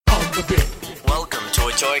a bit. Welcome to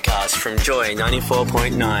a Joycast from Joy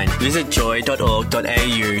 94.9. Visit joy.org.au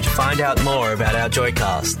to find out more about our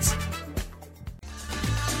Joycasts.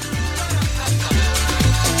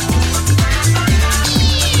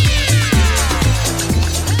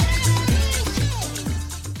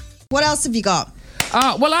 What else have you got?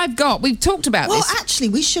 We've talked about this. Well, actually,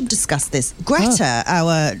 we should discuss this. Greta,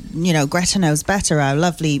 Greta Knows Better, our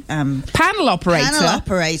lovely panel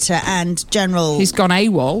operator and general... He's gone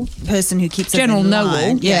AWOL. Person who keeps General us in Know-all,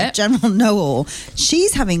 line. yeah. General Know-all.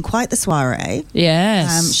 She's having quite the soiree.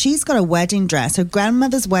 Yes. She's got a wedding dress, her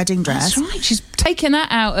grandmother's wedding dress. That's right. She's taken that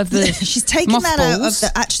out of the She's taken that out of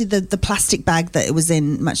the plastic bag that it was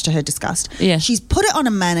in, much to her disgust. Yeah. She's put it on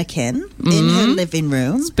a mannequin in her living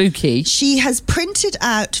room. Spooky. She has printed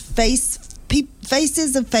out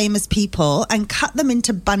faces of famous people and cut them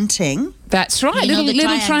into bunting. That's right, You know,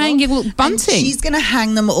 little triangle bunting. And she's going to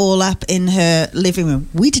hang them all up in her living room.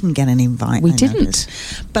 We didn't get an invite. We didn't.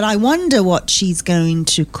 But I wonder what she's going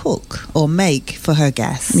to cook or make for her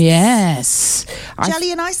guests. Yes.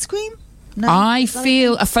 Jelly and ice cream? No. I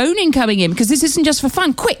feel a phone-in coming in because this isn't just for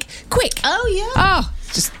fun. Quick. Oh, yeah.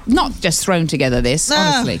 Just not just thrown together this,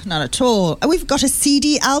 honestly. Not at all. We've got a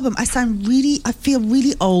CD album. I feel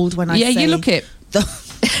really old when I say... Yeah, you look it.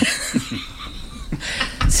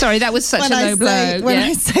 Sorry, that was such a low blow. When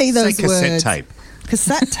I say those cassette words. tape.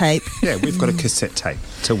 Cassette tape? Yeah, we've got a cassette tape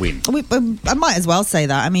to win. I might as well say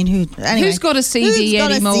that. I mean, who's got a CD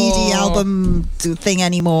anymore? Who's got a CD album thing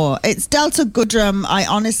anymore? It's Delta Goodrum.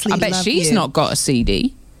 I bet she's not got a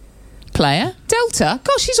CD player. Delta?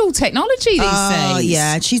 Gosh, she's all technology these days. Oh,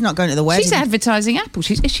 yeah. She's not going to the wedding. She's advertising Apple. Is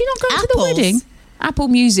she not going to the wedding? Apple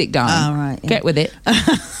Music, darling. Oh, right. Yeah. Get with it.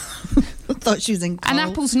 I thought she was in Coles. And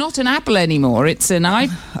Apple's not an Apple anymore. It's an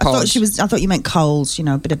iPod. I thought you meant Coles,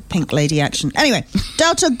 a bit of pink lady action. Anyway,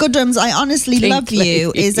 Delta Goodrum's I Honestly Love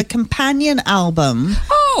You is a companion album.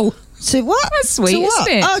 Oh! To what? That's sweet, isn't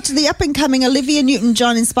it? Oh, to the up-and-coming Olivia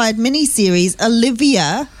Newton-John inspired mini-series,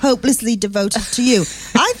 Olivia, Hopelessly Devoted to You.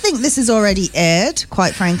 I think this is already aired,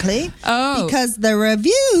 quite frankly. Oh. Because the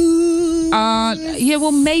reviews...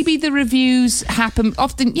 maybe the reviews happen...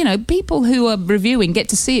 Often, people who are reviewing get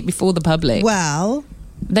to see it before the public. Well...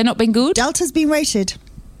 They're not been good? Delta's been rated.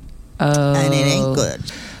 Oh. And it ain't good.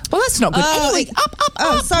 Well, that's not good. Anyway,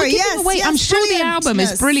 up. Sorry, yes, I'm sure the album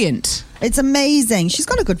is brilliant. It's amazing. She's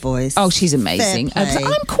got a good voice. Oh, she's amazing. Fair play.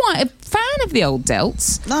 I'm quite a fan of the old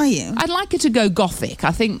Delts. Are you? I'd like her to go gothic.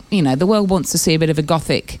 I think, the world wants to see a bit of a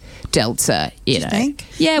gothic Delta, Do you think?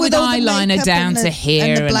 Yeah, with eyeliner down to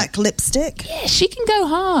here. And the black lipstick. Yeah, she can go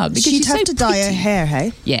hard. Because She'd she's have so to dye her hair,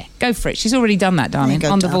 hey? Yeah, go for it. She's already done that, darling, There you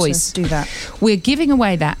go, on The Delta. Voice. Do that. We're giving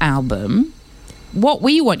away that album. What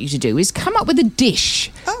we want you to do is come up with a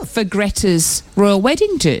dish for Greta's royal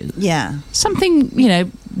wedding do. Yeah. Something,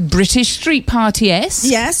 British street party-esque.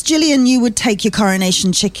 Yes, Gillian, you would take your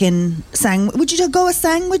coronation chicken sandwich. Would you go a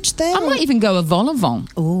sandwich there? I might even go a vol au vent.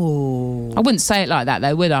 Oh. I wouldn't say it like that,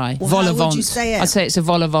 though, would I? Well, vol au how vent. would you say it? I'd say it's a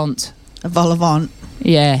vol au vent. A vol au vent.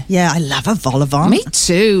 Yeah. Yeah, I love a vol au vent. Me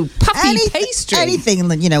too. Puffy pastry. Anything,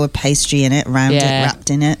 with pastry in it, wrapped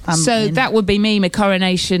in it. That would be me, my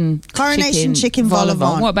coronation chicken vol au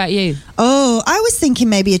vent. What about you? Oh, I was thinking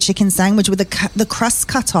maybe a chicken sandwich with the crust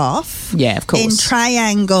cut off. Yeah, of course. In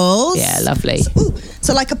triangles. Yeah, lovely.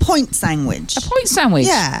 So like a point sandwich. A point sandwich?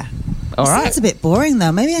 Yeah. All right. That's a bit boring,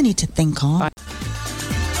 though. Maybe I need to think on.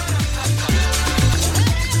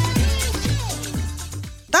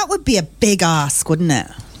 That would be a big ask, wouldn't it?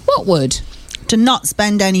 What would? To not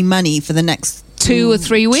spend any money for the next 2 or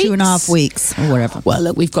 3 weeks? 2.5 weeks or whatever. Well,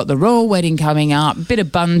 look, we've got the royal wedding coming up, a bit of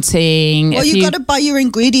bunting. Well, you've got to buy your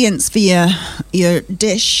ingredients for your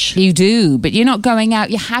dish. You do, but you're not going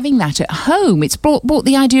out. You're having that at home. It's brought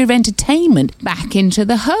the idea of entertainment back into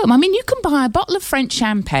the home. I mean, you can buy a bottle of French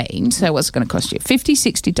champagne. So what's it going to cost you? $50,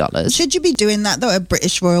 $60. Should you be doing that, though, at a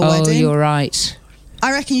British royal wedding? Oh, you're right.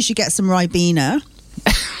 I reckon you should get some Ribena.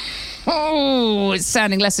 Oh, it's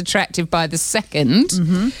sounding less attractive by the second.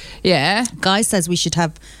 Mm-hmm. Yeah. Guy says we should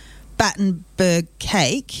have Battenberg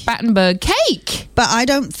cake. Battenberg cake? But I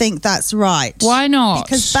don't think that's right. Why not?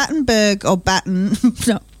 Because Battenberg or Batten...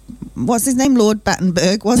 what's his name? Lord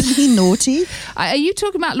Battenberg. Wasn't he naughty? Are you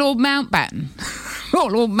talking about Lord Mountbatten? Or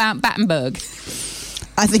Lord Mountbattenberg?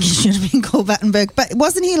 I think he should have been called Battenberg. But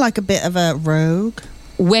wasn't he like a bit of a rogue?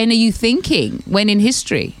 When are you thinking? When in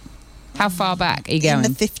history? How far back are you going?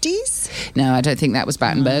 In the 50s? No, I don't think that was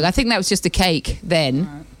Battenberg. I think that was just a cake then.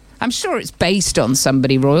 Right. I'm sure it's based on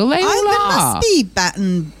somebody royal. They all are. It must be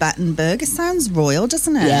Battenberg. It sounds royal,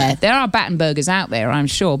 doesn't it? Yeah, there are Battenbergers out there, I'm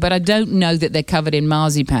sure. But I don't know that they're covered in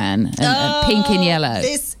marzipan and pink and yellow.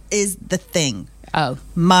 This is the thing. Oh,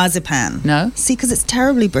 Marzipan. No. See, because it's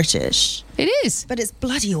terribly British, it is. but it's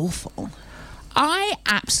bloody awful. I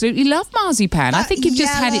absolutely love marzipan. I That think you've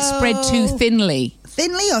just had it spread too yellow- thinly.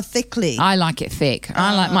 Thinly or thickly? I like it thick.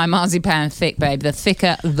 I like my marzipan thick, babe. The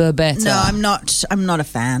thicker, the better. No, I'm not a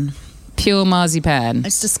fan. Pure marzipan.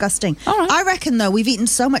 It's disgusting. All right. I reckon, though, we've eaten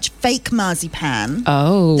so much fake marzipan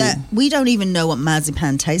Oh. that we don't even know what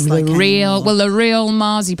marzipan tastes like the real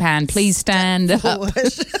marzipan. Please stand up. forward.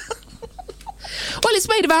 Well, it's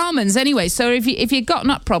made of almonds anyway, so if you've got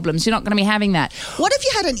nut problems, you're not going to be having that. What if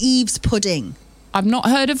you had an Eve's pudding? I've not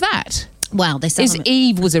heard of that. Wow, they sell Is them.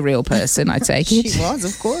 Eve was a real person, I take She it. was,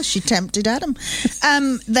 of course. She tempted Adam.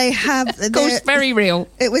 They have. Of course, very real.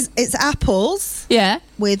 It's apples Yeah.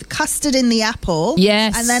 with custard in the apple.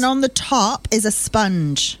 Yes. And then on the top is a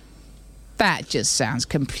sponge. That just sounds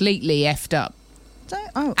completely effed up.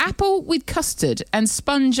 Oh, Apple with custard and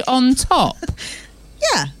sponge on top.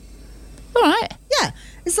 yeah, All right. yeah.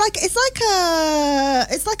 It's like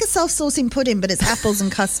a self-saucing pudding, but it's apples and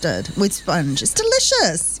custard with sponge. It's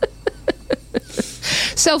delicious.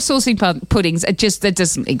 Self-saucing puddings are just, that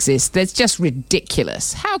doesn't exist. That's just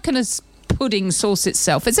ridiculous. How can a pudding sauce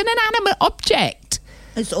itself? It's an inanimate object.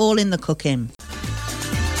 It's all in the cooking.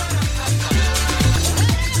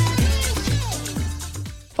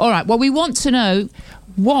 All right. Well, we want to know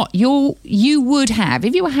what you would have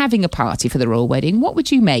if you were having a party for the royal wedding. What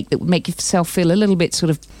would you make that would make yourself feel a little bit sort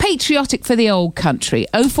of patriotic for the old country?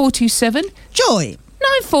 0427 Joy.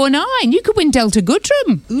 949. You could win Delta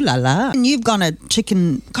Goodrum. Ooh la la. And you've gone a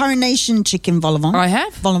coronation chicken vol au vent. I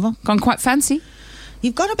have. Vol au vent. Gone quite fancy.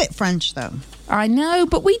 You've gone a bit French, though. I know,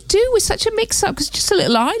 but we do. We're such a mix-up because it's just a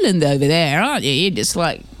little island over there, aren't you? You're just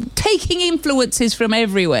like taking influences from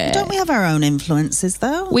everywhere. Don't we have our own influences,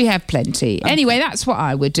 though? We have plenty. Anyway, that's what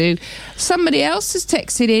I would do. Somebody else has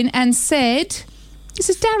texted in and said, this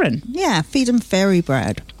is Darren. Yeah, feed them fairy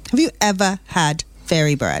bread. Have you ever had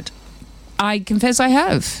fairy bread? I confess I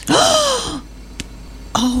have.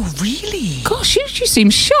 Oh, really? Gosh, you seem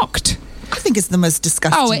shocked. I think it's the most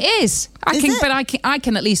disgusting. Oh, it is. I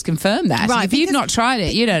can at least confirm that. Right, If you've because- not tried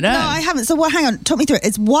it, you don't know. No, I haven't. So, hang on. Talk me through it.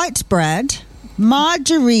 It's white bread,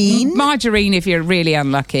 margarine, Margarine, if you're really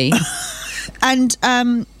unlucky. and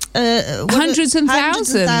Hundreds and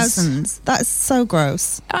thousands. That's so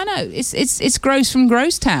gross. I know. It's gross from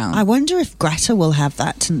Gross Town. I wonder if Greta will have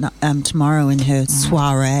that tomorrow in her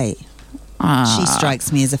soiree. She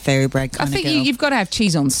strikes me as a fairy bread I kind of think girl. you've got to have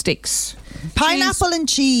cheese on sticks. Pineapple and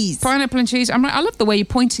cheese. Pineapple and cheese. I love the way you're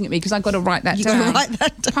pointing at me because I've got to write that You down. got to write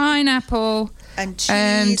that down. Pineapple And cheese.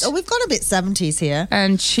 And- We've got a bit 70s here.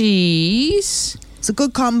 and cheese. It's a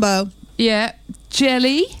good combo. Yeah.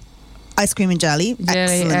 Jelly. Ice cream and jelly.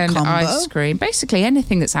 Excellent and combo. ice cream. Basically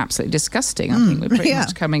anything that's absolutely disgusting. I think we're pretty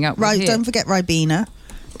much coming up with Right, here. don't forget Ribena.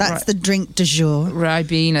 That's Right. the drink du jour.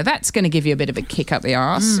 Ribena. That's going to give you a bit of a kick up the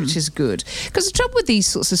arse, which is good. Because the trouble with these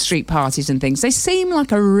sorts of street parties and things, they seem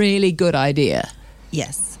like a really good idea.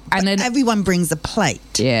 Yes. And But then- everyone brings a plate.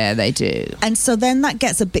 Yeah, they do. And so then that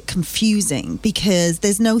gets a bit confusing because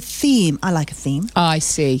there's no theme. I like a theme. I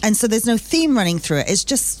see. And so there's no theme running through it. It's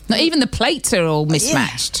just... Not even the plates are all Yeah,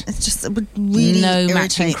 mismatched. it's just... It would really No irritate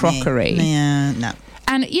matching me. crockery. Yeah, no.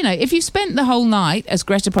 And, you know, if you spent the whole night, as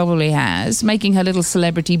Greta probably has, making her little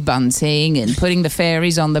celebrity bunting and putting the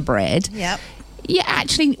fairies on the bread, Yep. yeah,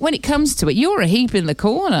 actually, when it comes to it, you're a heap in the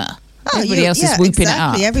corner. Everybody else is yeah, whooping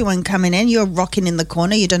exactly. it up. Everyone coming in, you're rocking in the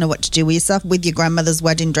corner. You don't know what to do with yourself with your grandmother's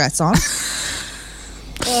wedding dress on.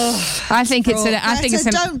 I think it's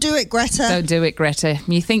Don't do it, Greta. Don't do it, Greta.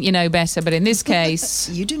 You think you know better, but in this case,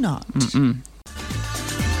 You do not.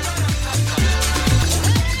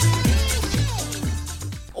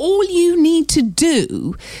 all you need to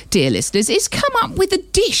do, dear listeners, is come up with a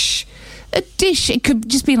dish. A dish. It could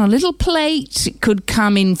just be on a little plate. It could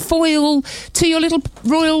come in foil to your little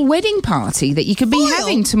royal wedding party that you could be Foil?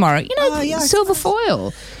 having tomorrow. You know, Oh, yeah, I silver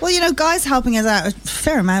foil. Well, you know, Guy's helping us out a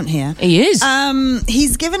fair amount here. He is.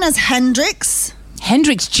 He's given us Hendrick's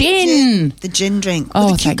Hendrick's gin. the gin drink with Oh,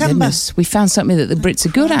 a thank cucumber. goodness. We found something that the Brits are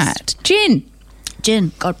good Christ. at. Gin.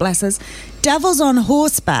 Gin, God bless us. Devil's on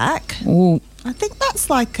horseback. Oh, I think that's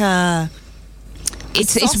like a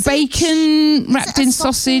it's sausage? bacon wrapped Is it a in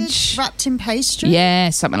sausage. wrapped in pastry.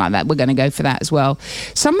 Yeah, something like that. We're going to go for that as well.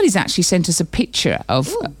 Somebody's actually sent us a picture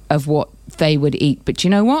of what they would eat, but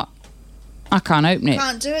you know what? I can't open it.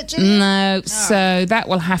 Can't do it, Gin. No, so that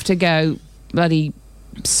will have to go bloody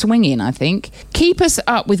swinging, I think. Keep us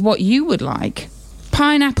up with what you would like.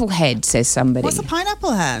 Pineapple head, says somebody. What's a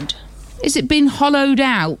pineapple head? Is it been hollowed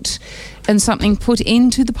out and something put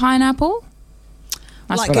into the pineapple?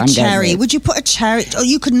 That's Like what a I'm going cherry. with. Would you put a cherry? Or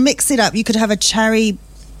you could mix it up. You could have a cherry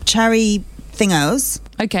thingos.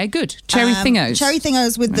 Okay, good. Cherry thingos. Cherry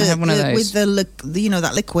thingos with I'm gonna have one of those. with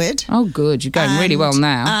that liquid. Oh, good. You're going really well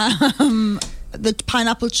now. The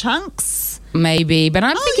pineapple chunks. Maybe, but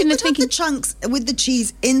I'm You could have the chunks with the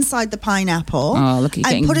cheese inside the pineapple. Oh, look, you're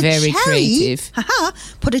getting very creative.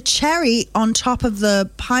 Put a cherry on top of the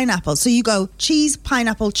pineapple. So you go cheese,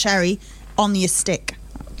 pineapple, cherry on your stick.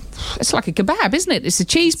 It's like a kebab, isn't it? It's a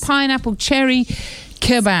cheese, pineapple, cherry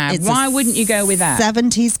kebab. Why wouldn't you go with that?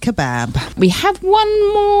 70s kebab. We have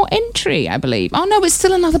one more entry, I believe. Oh, no, it's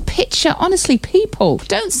still another picture. Honestly, people,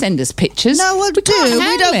 don't send us pictures. No, we'll do.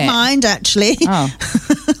 We don't mind, actually. Oh.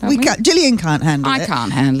 Gillian can't handle it. I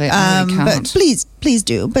can't handle it. I really can't. But please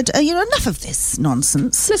do. But, enough of this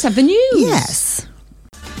nonsense. Let's have the news. Yes.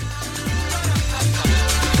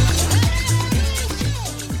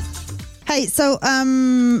 Hey, so,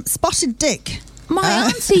 Spotted Dick.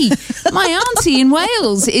 My auntie in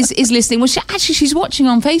Wales is listening. Well, she's watching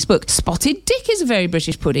on Facebook. Spotted Dick is a very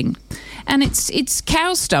British pudding. And it's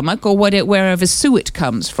cow stomach or wherever suet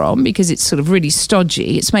comes from, because it's sort of really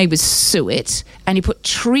stodgy. It's made with suet, and you put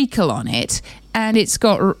treacle on it, and it's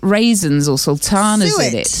got raisins or sultanas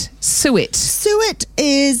in it. Suet. Suet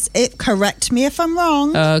is, correct me if I'm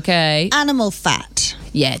wrong, okay, animal fat.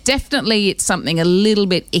 Yeah, definitely it's something a little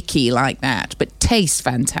bit icky like that, but tastes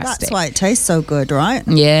fantastic. That's why it tastes so good, right?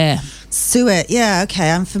 Yeah. Suet, yeah,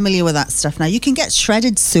 okay, I'm familiar with that stuff now. You can get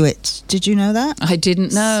shredded suet. Did you know that? I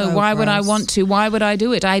didn't know. So Why would I gross. want to? Why would I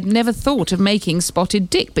do it? I'd never thought of making spotted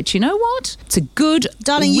dick, but you know what? It's a good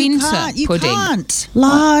Darling, winter you pudding. can't.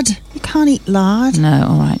 Lard. You can't eat lard. No,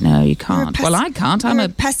 all right, no, you can't. Well, I can't. I'm a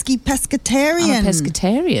pesky pescatarian. I'm a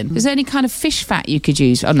pescatarian. Is there any kind of fish fat you could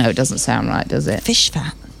use? Oh, no, it doesn't sound right, does it? Fish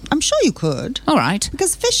fat. I'm sure you could. All right.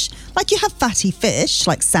 Because fish, like you have fatty fish,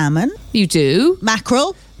 like salmon. You do?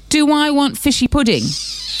 Mackerel. Do I want fishy pudding?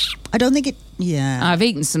 I don't think it... Yeah. I've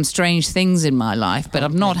eaten some strange things in my life, but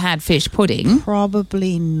I've not had fish pudding.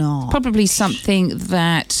 Probably not. Probably something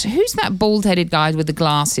that... Who's that bald-headed guy with the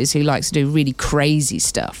glasses who likes to do really crazy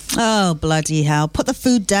stuff? Oh, bloody hell. Put the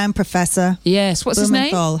food down, Professor. Yes. What's his name?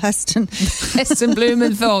 Blumenthal. Heston. Heston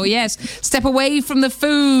Blumenthal, yes. Step away from the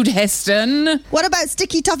food, Heston. What about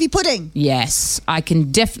sticky toffee pudding? Yes, I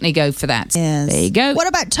can definitely go for that. Yes. There you go. What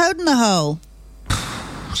about toad in the hole?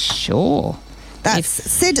 Sure. That's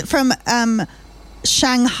Sid from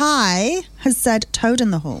Shanghai has said toad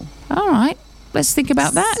in the hole. All right. Let's think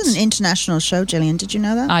about that. This is an international show, Gillian. Did you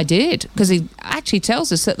know that? I did, because he actually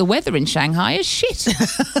tells us that the weather in Shanghai is shit.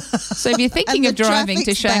 So if you're thinking of driving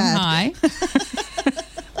to Shanghai...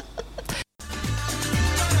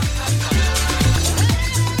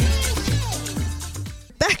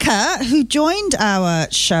 Becca, who joined our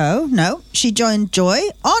show, she joined Joy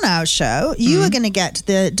on our show. You are going to get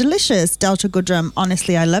the delicious Delta Goodrum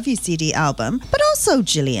Honestly I Love You CD album, but also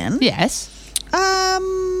Gillian. Yes.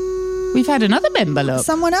 We've had another member, look.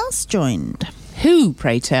 Someone else joined. Who,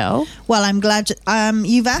 pray tell? Well, I'm glad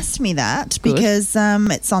you've asked me that. Good. Because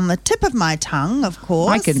it's on the tip of my tongue, of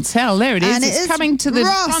course. I can tell. There it is. And it's coming to the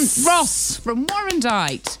front. Ross from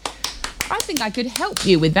Warrandyte. I think I could help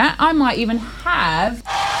you with that. I might even have a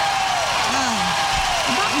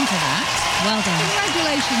button for that. Well done.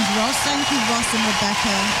 Congratulations, Ross. Thank you, Ross and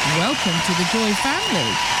Rebecca. Welcome to the Joy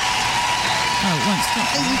family. Oh, it won't stop.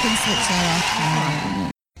 You can switch that off.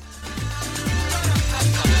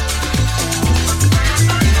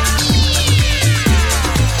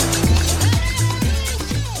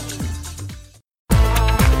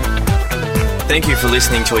 Thank you for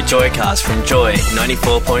listening to a Joycast from Joy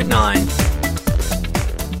 94.9.